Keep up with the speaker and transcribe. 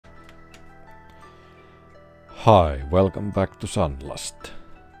Hi, welcome back to Sunlust.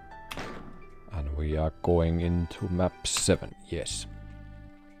 And we are going into map 7, yes.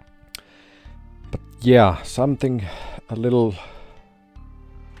 But yeah, something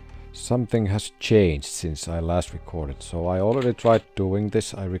has changed since I last recorded. So I already tried doing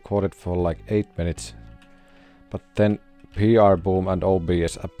this. I recorded for like 8 minutes. But then PR Boom and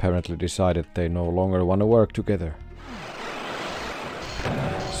OBS apparently decided they no longer want to work together.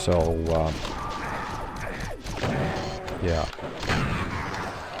 So yeah.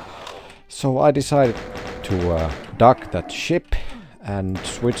 So I decided to dock that ship and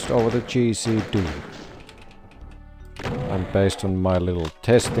switched over to GC Doom. And based on my little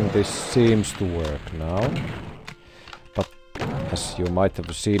testing, this seems to work now. But as you might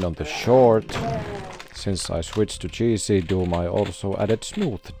have seen on the short, since I switched to GC Doom, I also added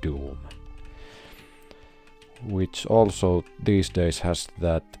Smooth Doom, which also these days has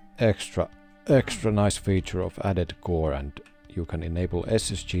that extra nice feature of added gore, and you can enable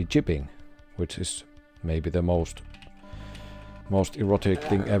SSG jibbing, which is maybe the most erotic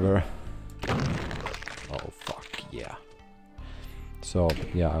thing ever. Oh fuck yeah. So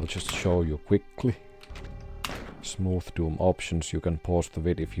yeah, I'll just show you quickly. Smooth Doom options, you can pause the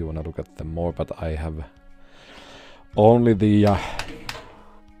vid if you wanna look at them more, but I have only the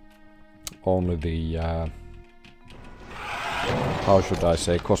how should I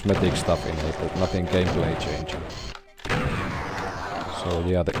say, cosmetic stuff enabled, nothing gameplay changing. So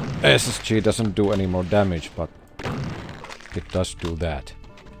yeah, the SSG doesn't do any more damage, but it does do that.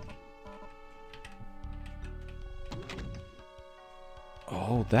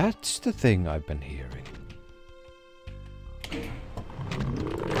 Oh, that's the thing I've been hearing.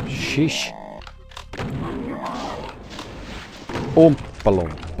 Shish. Oompa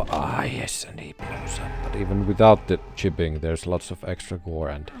loompa. Ah yes, and he blows up. But even without the chipping, there's lots of extra gore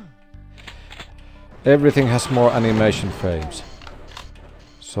and everything has more animation frames.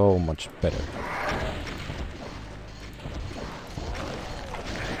 So much better.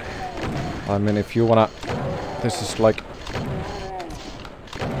 I mean, if you wanna... This is like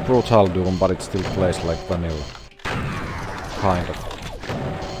Brutal Doom, but it still plays like vanilla. Kind of.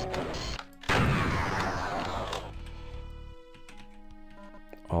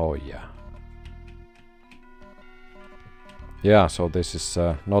 Oh yeah. Yeah, so this is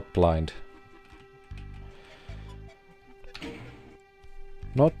not blind.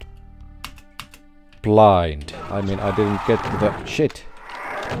 Not blind. I mean, I didn't get to the shit.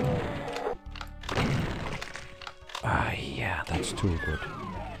 Ah, yeah, that's too good.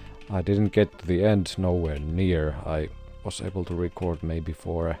 I didn't get to the end, nowhere near. I was able to record maybe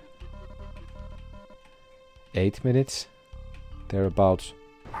for 8 minutes, thereabouts.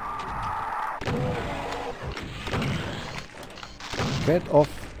 Get off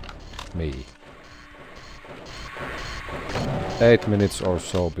me. 8 minutes or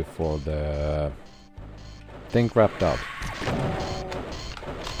so before the thing wrapped up.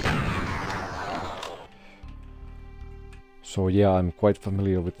 So yeah, I'm quite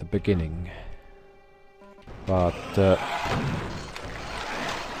familiar with the beginning. But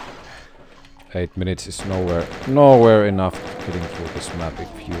 8 minutes is nowhere enough getting through this map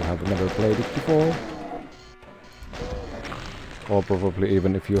if you have never played it before. Or probably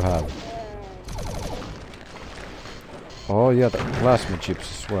even if you have. Oh yeah, the plasma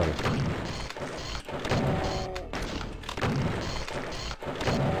chips as well.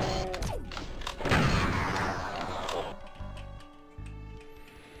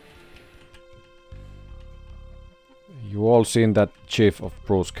 You all seen that GIF of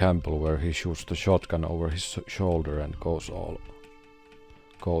Bruce Campbell where he shoots the shotgun over his shoulder and goes all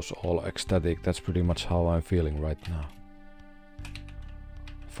ecstatic. That's pretty much how I'm feeling right now.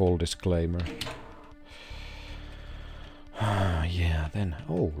 Full disclaimer. Yeah, then...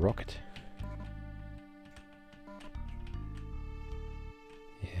 Oh, rocket.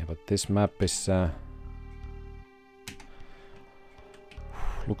 Yeah, but this map is...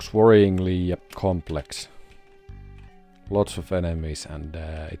 looks worryingly complex. Lots of enemies, and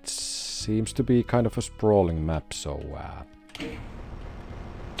it seems to be kind of a sprawling map, so...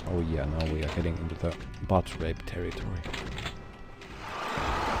 Oh yeah, now we are getting into the butt rape territory.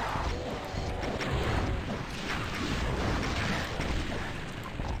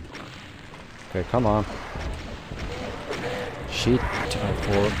 Okay, come on. Shit, I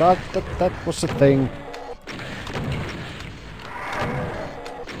forgot that was a thing.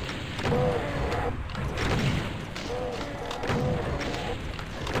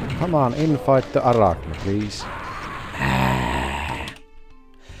 Come on, infight the Arachne, please.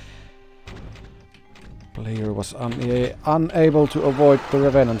 Player was unable to avoid the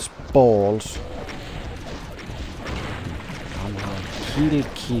Revenant's balls.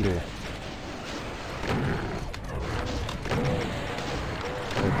 Kill.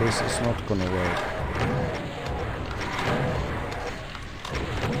 So this is not gonna work.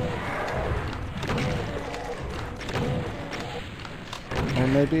 Or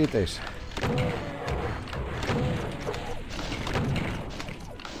maybe it is.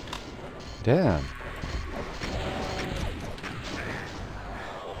 Damn.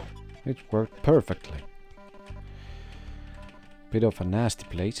 It worked perfectly. Bit of a nasty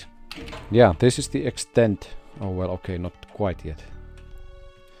place. Yeah, this is the extent. Oh well, okay, not quite yet.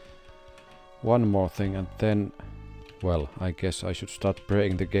 One more thing and then... Well, I guess I should start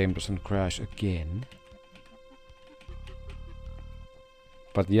praying the game doesn't crash again.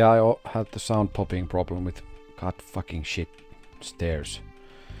 But yeah, I had the sound popping problem with god fucking shit stairs.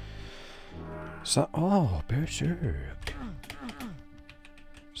 So, oh, berserk.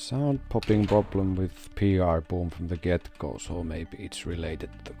 Sound popping problem with PR boom from the get-go, so maybe it's related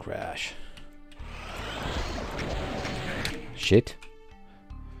to the crash. Shit.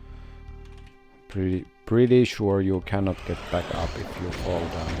 Pretty sure you cannot get back up if you fall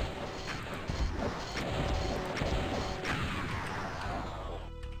down.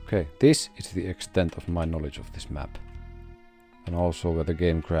 Okay, this is the extent of my knowledge of this map. And also where the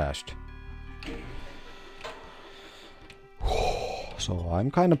game crashed. So I'm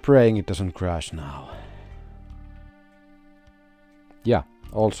kind of praying it doesn't crash now. Yeah,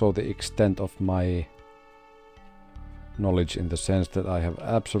 also the extent of my knowledge in the sense that I have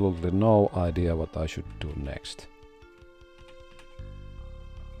absolutely no idea what I should do next.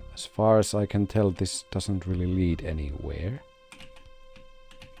 As far as I can tell, this doesn't really lead anywhere.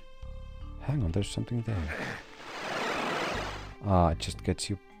 Hang on, there's something there. Ah, it just gets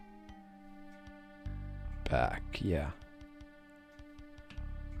you back, yeah.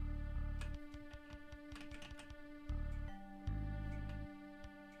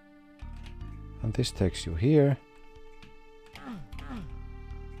 And this takes you here.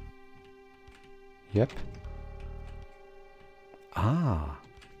 Yep. Ah,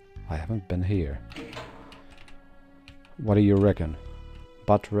 I haven't been here. What do you reckon?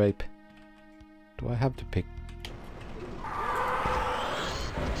 Butt rape? Do I have to pick?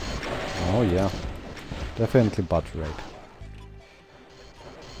 Oh yeah, definitely butt rape.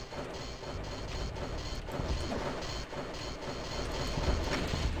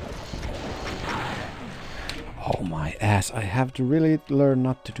 Oh my ass, I have to really learn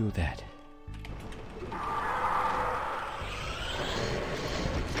not to do that.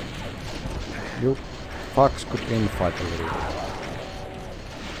 You fucks could infight a little bit.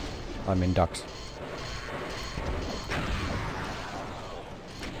 I mean ducks.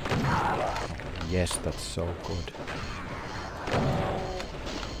 Yes, that's so good.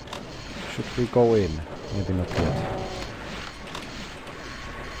 Should we go in? Maybe not yet.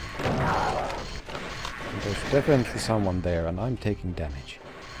 There's definitely someone there and I'm taking damage.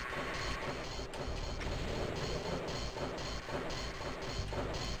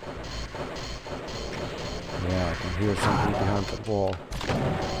 Yeah, I can hear something behind the wall.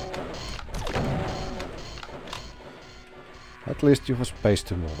 At least you have space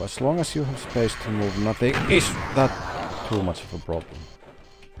to move. As long as you have space to move, nothing is that too much of a problem.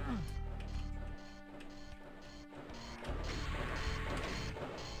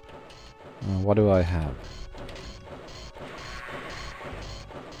 What do I have?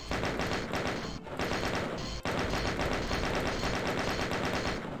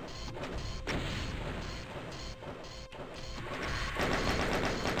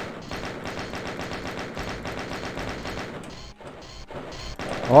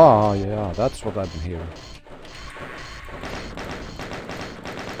 Oh yeah, that's what I've been hearing.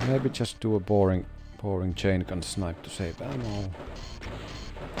 Maybe just do a boring chain gun snipe to save ammo.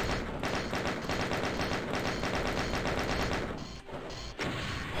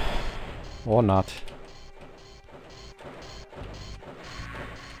 Or not.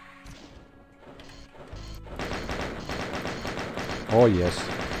 Oh yes.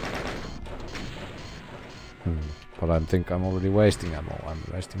 But I think I'm already wasting ammo. I'm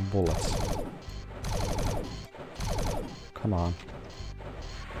wasting bullets. Come on.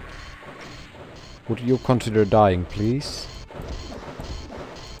 Would you consider dying, please?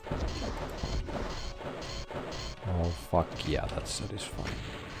 Oh fuck yeah, that's satisfying.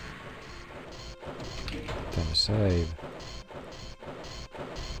 Then save.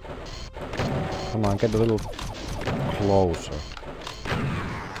 Come on, get a little closer.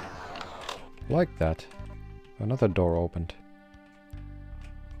 Like that. Another door opened.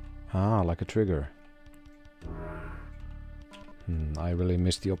 Ah, like a trigger. I really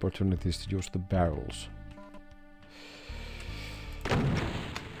missed the opportunities to use the barrels.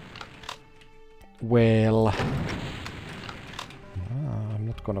 Well... I'm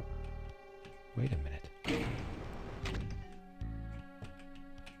not gonna... Wait a minute.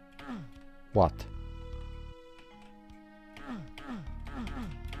 What?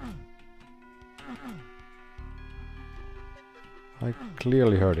 I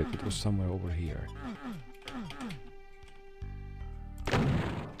clearly heard it. It was somewhere over here.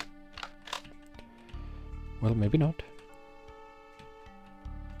 Well, maybe not.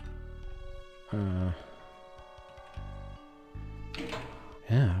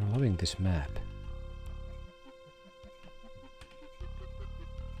 Yeah, I'm loving this map.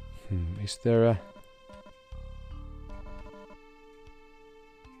 Is there a...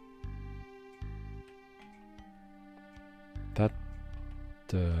 That...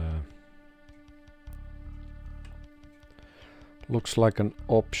 looks like an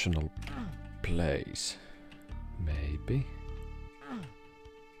optional place. Maybe.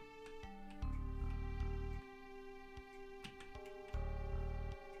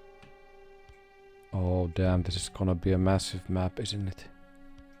 Oh damn, this is gonna be a massive map, isn't it?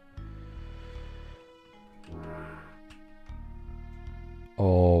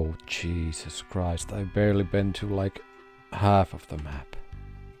 Oh Jesus Christ, I've barely been to like half of the map.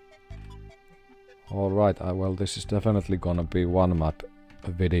 Alright, well this is definitely gonna be one map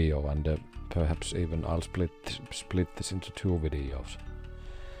a video, and perhaps even I'll split this into 2 videos.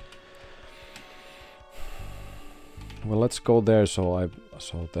 Well, let's go there. So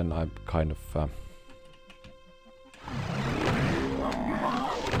then I'm kind of.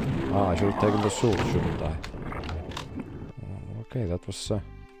 I should have taken the suit, shouldn't I? Okay, that was.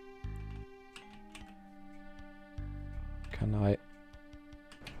 Can I?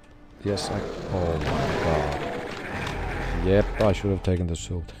 Yes, I. Oh my god. Yep, I should have taken the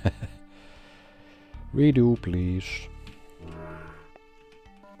suit. Redo, please.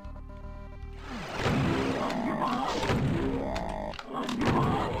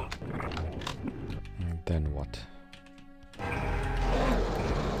 And then what?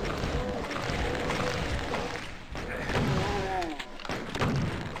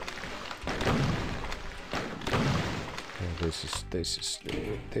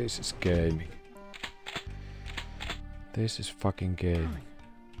 This is gaming. This is fucking gaming.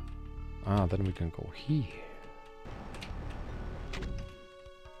 Ah, then we can go here.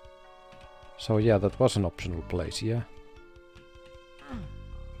 So yeah, that was an optional place, yeah.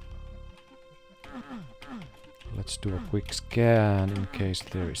 Let's do a quick scan in case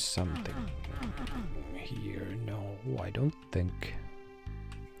there is something here. No, I don't think.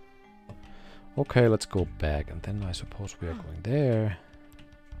 Okay, let's go back, and then I suppose we are going there.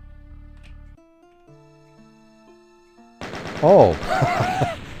 Oh!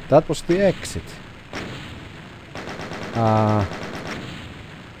 That was the exit.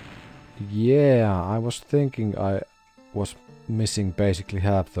 Yeah, I was thinking I was missing basically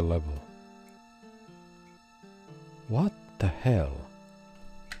half the level. What the hell?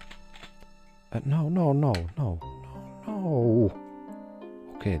 No.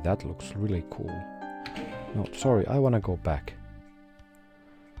 Okay, that looks really cool. No, sorry, I wanna go back.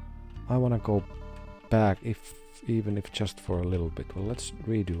 I wanna go back, even if just for a little bit. Well, let's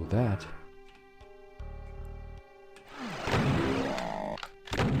redo that.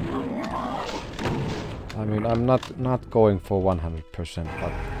 I mean, I'm not going for 100%,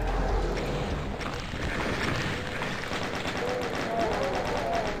 but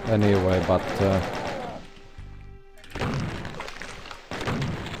anyway, but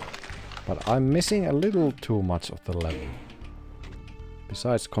I'm missing a little too much of the level.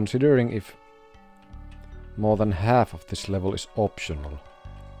 Besides, considering if more than half of this level is optional,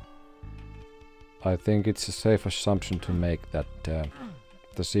 I think it's a safe assumption to make that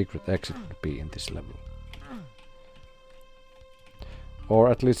the secret exit would be in this level. Or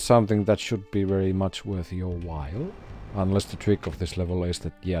at least something that should be very much worth your while. Unless the trick of this level is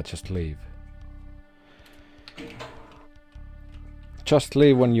that, yeah, just leave. Just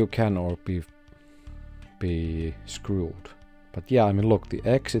leave when you can, or be screwed. But yeah, I mean, look, the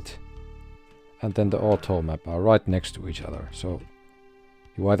exit and then the auto map are right next to each other. So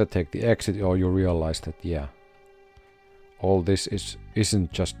you either take the exit or you realize that, yeah, all this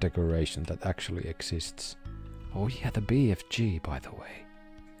isn't just decoration, that actually exists. Oh yeah, the BFG, by the way.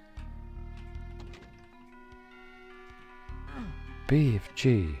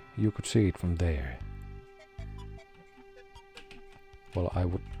 BFG, you could see it from there. Well, I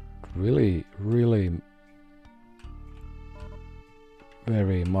would really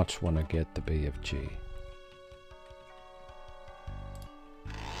very much want to get the BFG.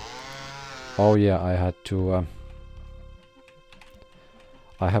 Oh yeah, I had to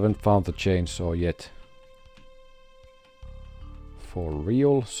I haven't found the chainsaw yet. For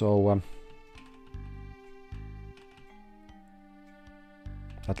real, so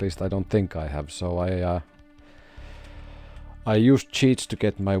at least I don't think I have, so I used cheats to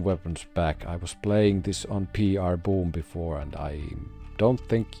get my weapons back. I was playing this on PR Boom before, and I don't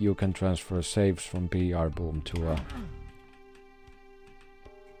think you can transfer saves from PR Boom to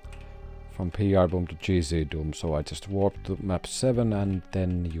GZ Doom, so I just warped to map 7 and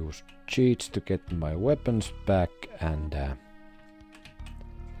then used cheats to get my weapons back, and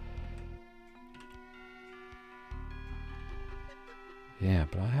yeah,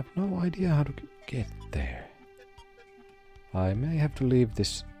 but I have no idea how to get there. I may have to leave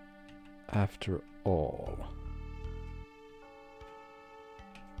this after all.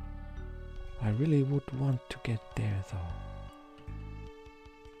 I really would want to get there though.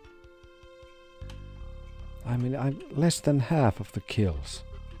 I mean, I'm less than half of the kills.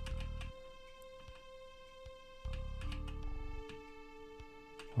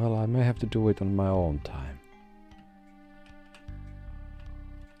 Well, I may have to do it on my own time.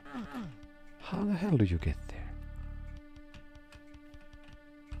 How the hell do you get there?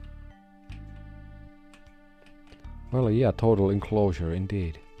 Well, yeah, total enclosure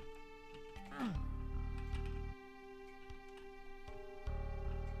indeed.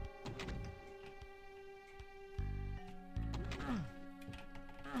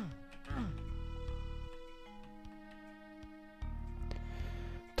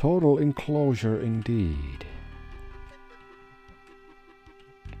 Total enclosure indeed.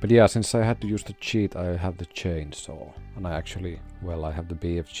 But yeah, since I had to use the cheat, I have the chainsaw. And I actually, well, I have the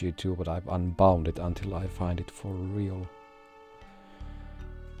BFG too, but I've unbound it until I find it for real.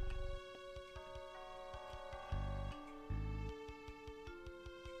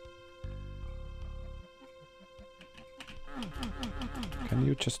 Can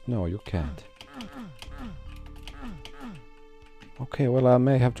you just... No, you can't. Okay, well, I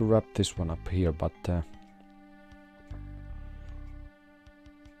may have to wrap this one up here, but...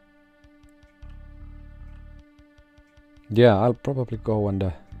 yeah, I'll probably go and...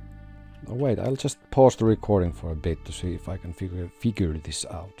 oh, wait, I'll just pause the recording for a bit to see if I can figure this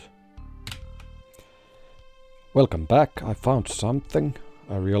out. Welcome back. I found something.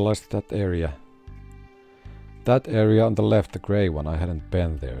 I realized that area on the left, the grey one, I hadn't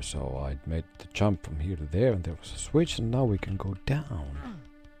been there, so I made the jump from here to there, and there was a switch, and now we can go down.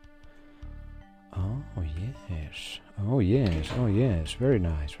 Oh yes, oh yes, oh yes, very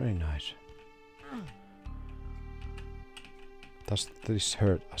nice, very nice. Does this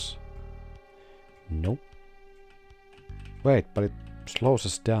hurt us? Nope. Wait, but it slows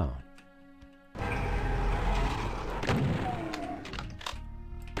us down.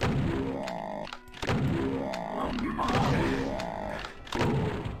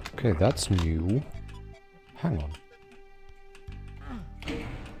 Okay, that's new. Hang on.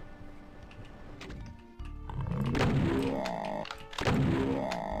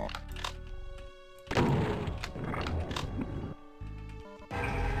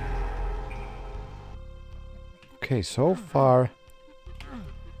 Okay, so far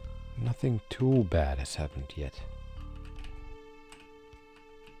nothing too bad has happened yet.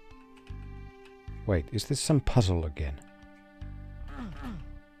 Wait, is this some puzzle again?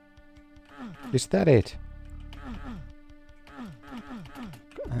 Is that it?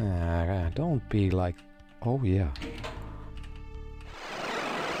 Don't be like... Oh yeah.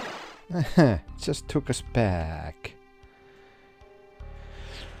 Just took us back.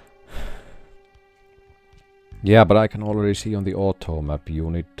 Yeah, but I can already see on the auto map you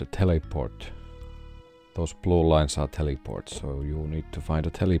need to teleport. Those blue lines are teleports, so you need to find a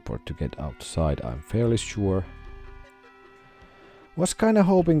teleport to get outside, I'm fairly sure. Was kinda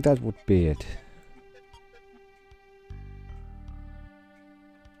hoping that would be it.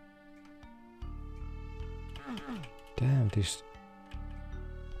 Damn, this...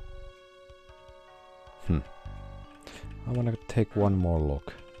 I wanna take one more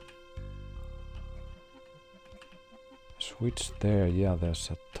look. Switch there, yeah, there's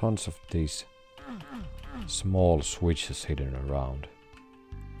tons of these small switches hidden around.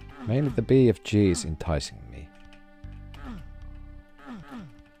 Mainly the BFG is enticing me.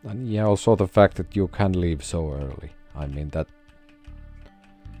 And yeah, also the fact that you can leave so early. I mean, that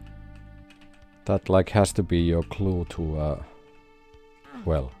like has to be your clue to,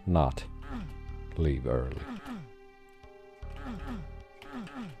 well, not leave early.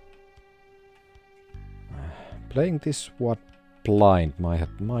 Playing this blind might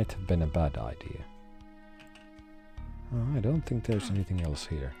have been a bad idea. I don't think there's anything else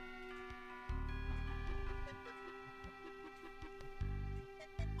here.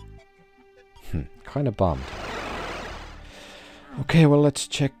 Kinda bummed. Okay, well, let's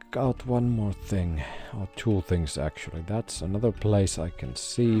check out one more thing. Or two things, actually. That's another place I can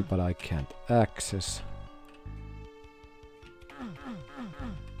see, but I can't access.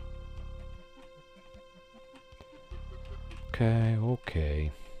 Okay,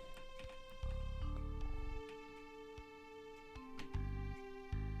 okay.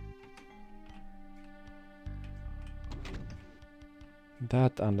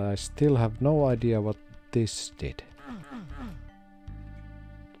 That, and I still have no idea what this did.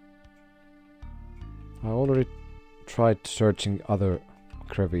 I already tried searching other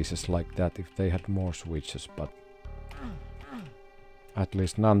crevices like that if they had more switches, but at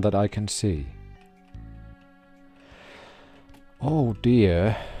least none that I can see. Oh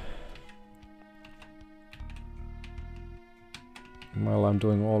dear. Well, I'm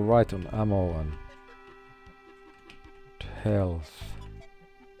doing all right on ammo and health.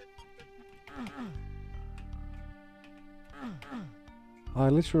 I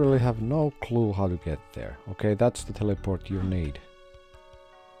literally have no clue how to get there. Okay, that's the teleport you need.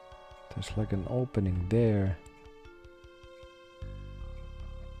 There's like an opening there.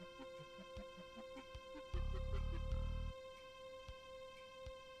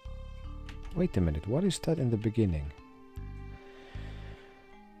 Wait a minute, what is that in the beginning?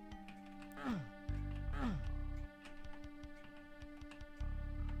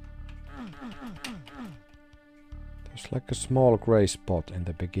 There's like a small grey spot in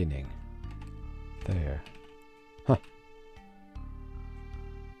the beginning. There. Huh.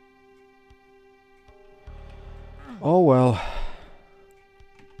 Oh well.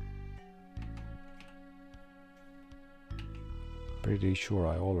 Pretty sure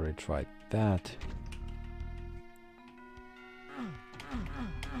I already tried that.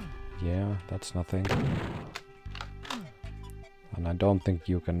 Yeah, that's nothing. And I don't think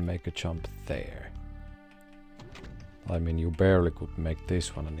you can make a jump there. I mean, you barely could make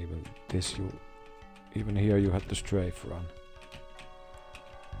this one, and even this even here you had to strafe run.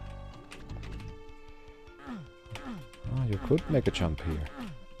 Oh, you could make a jump here.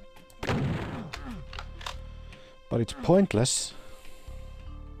 But it's pointless.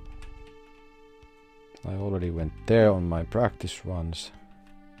 I already went there on my practice runs.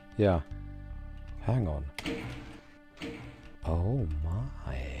 Yeah. Hang on. Oh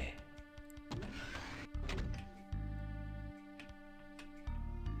my.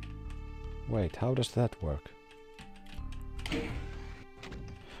 Wait, how does that work?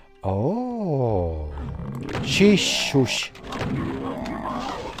 Oh. Shush.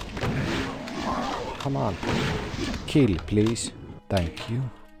 Come on. Kill, please. Thank you.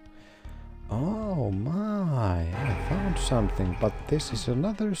 Oh my, I found something, but this is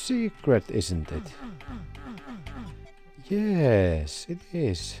another secret, isn't it? Yes, it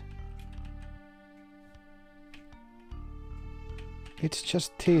is. It's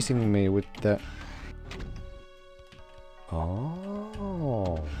just teasing me with the...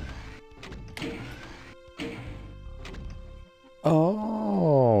 Oh.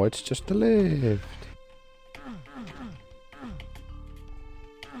 Oh, it's just a lift.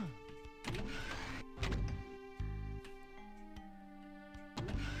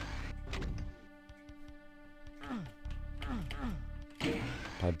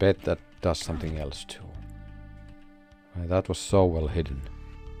 I bet that does something else too. That was so well hidden.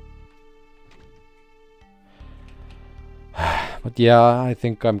 But yeah, I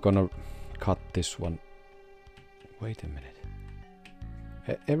think I'm gonna cut this one. Wait a minute.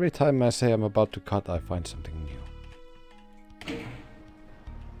 Every time I say I'm about to cut, I find something new.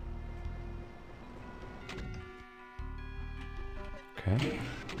 Okay.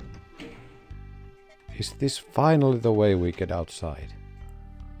 Is this finally the way we get outside?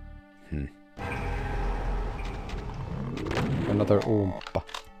 Another oompa.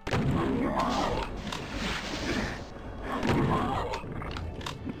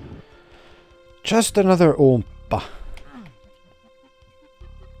 Just another oompa.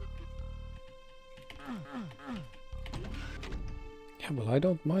 Yeah, well, I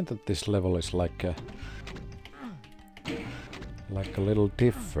don't mind that this level is like a little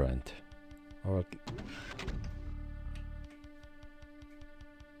different. Or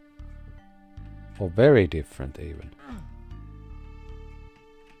very different even.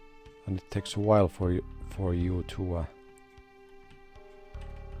 And it takes a while for you to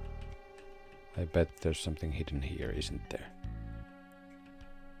I bet there's something hidden here, isn't there?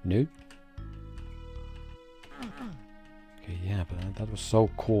 No? Okay, yeah, but that was so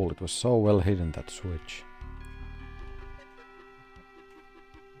cool. It was so well hidden, that switch.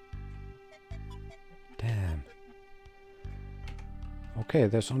 Damn. Okay,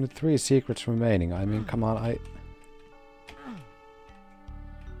 there's only 3 secrets remaining. I mean, come on,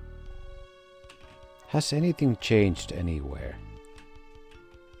 Has anything changed anywhere?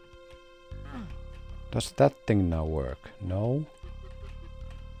 Does that thing now work? No?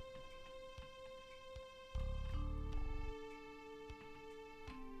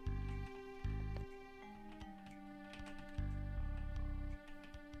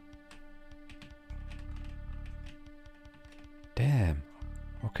 Damn.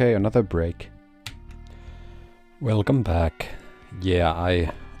 Okay, another break. Welcome back. Yeah,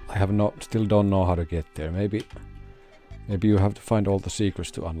 I still don't know how to get there. Maybe you have to find all the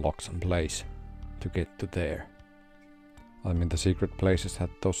secrets to unlock some place to get to there. I mean, the secret places had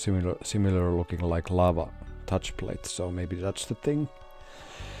those similar looking like lava touch plates, so maybe that's the thing.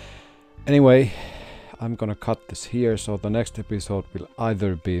 Anyway, I'm gonna cut this here, so the next episode will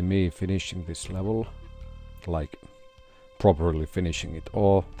either be me finishing this level, like properly finishing it,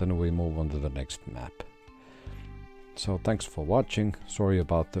 or then we move on to the next map. So thanks for watching. Sorry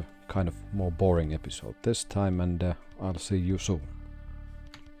about the kind of more boring episode this time, and I'll see you soon.